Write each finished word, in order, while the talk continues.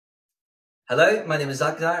Hello, my name is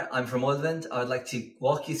Agnar. I'm from OILWIND. I would like to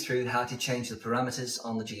walk you through how to change the parameters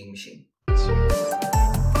on the jigging machine.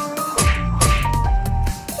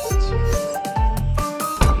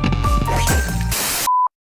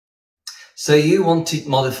 So you want to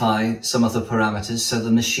modify some of the parameters so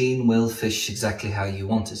the machine will fish exactly how you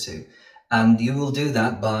want it to. And you will do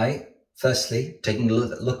that by, firstly, taking a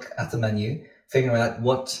look at the menu, figuring out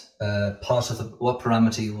what what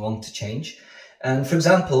parameter you want to change. And for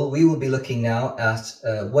example, we will be looking now at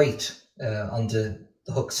weight under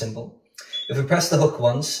the hook symbol. If we press the hook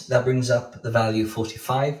once, that brings up the value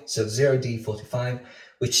 45, so 0D 45,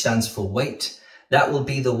 which stands for weight. That will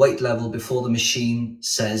be the weight level before the machine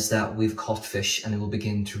says that we've caught fish and it will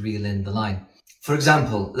begin to reel in the line. For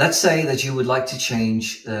example, let's say that you would like to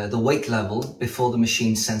change the weight level before the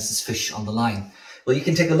machine senses fish on the line. Well, you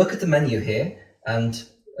can take a look at the menu here, and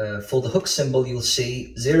for the hook symbol, you'll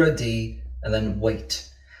see 0D and then weight.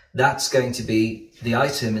 That's going to be the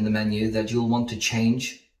item in the menu that you'll want to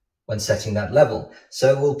change when setting that level.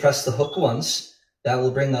 So we'll press the hook once. That will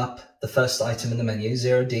bring up the first item in the menu,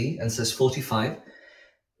 0D, and says 45.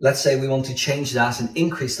 Let's say we want to change that and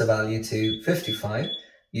increase the value to 55.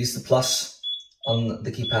 Use the plus on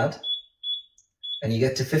the keypad, and you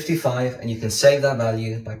get to 55, and you can save that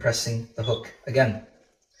value by pressing the hook again.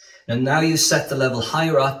 Now you set the level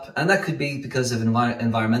higher up, and that could be because of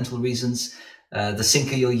environmental reasons, the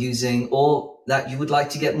sinker you're using, or that you would like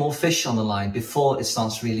to get more fish on the line before it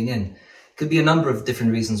starts reeling in. Could be a number of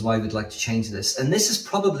different reasons why we'd like to change this. And this is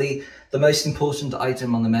probably the most important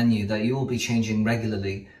item on the menu that you will be changing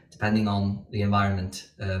regularly, depending on the environment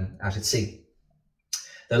out at sea.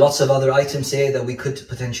 There are lots of other items here that we could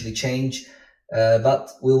potentially change,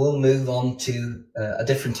 but we will move on to a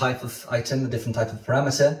different type of item, a different type of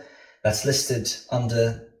parameter that's listed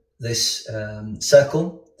under this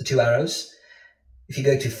circle, the two arrows. If you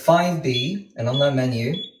go to 5B, and on that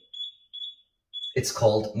menu, it's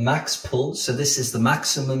called max pull. So this is the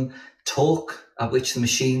maximum torque at which the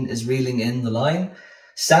machine is reeling in the line.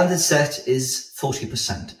 Standard set is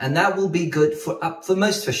 40%, and that will be good for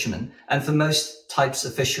most fishermen and for most types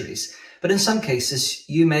of fisheries. But in some cases,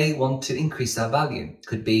 you may want to increase that value.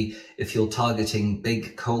 Could be if you're targeting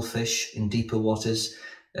big coal fish in deeper waters,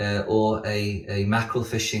 or a mackerel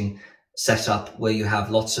fishing setup where you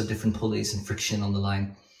have lots of different pulleys and friction on the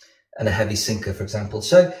line and a heavy sinker, for example.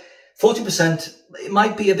 So 40%, it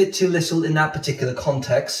might be a bit too little in that particular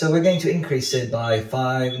context. So we're going to increase it by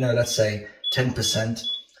let's say 10%,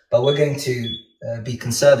 but we're going to be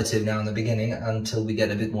conservative now in the beginning until we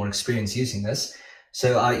get a bit more experience using this.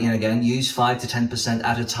 So again, use 5 to 10%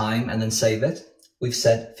 at a time and then save it. We've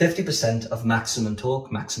set 50% of maximum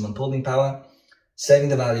torque, maximum pulling power, saving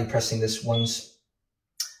the value, pressing this once.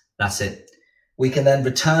 That's it. We can then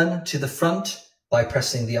return to the front by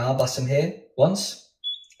pressing the R button here once.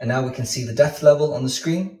 And now we can see the depth level on the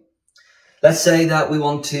screen. Let's say that we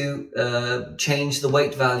want to change the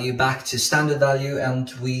weight value back to standard value,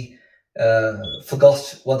 and we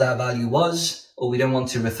forgot what that value was, or we don't want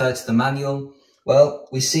to refer to the manual. Well,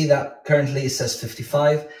 we see that currently it says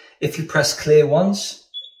 55. If you press clear once,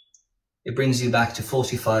 it brings you back to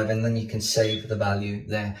 45, and then you can save the value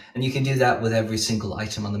there. And you can do that with every single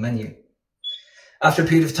item on the menu. After a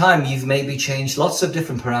period of time, you've maybe changed lots of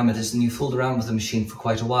different parameters and you fooled around with the machine for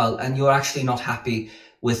quite a while, and you're actually not happy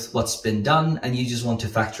with what's been done and you just want to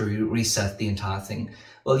factory reset the entire thing.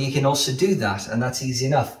 Well, you can also do that, and that's easy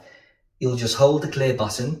enough. You'll just hold the clear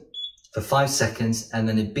button for 5 seconds, and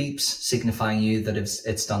then it beeps, signifying you that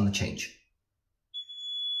it's done the change.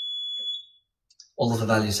 All of the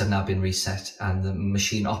values have now been reset and the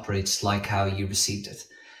machine operates like how you received it.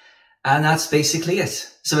 And that's basically it.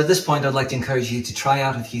 So at this point, I'd like to encourage you to try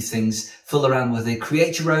out a few things, fool around with it,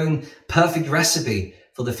 create your own perfect recipe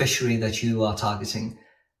for the fishery that you are targeting.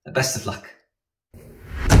 Best of luck.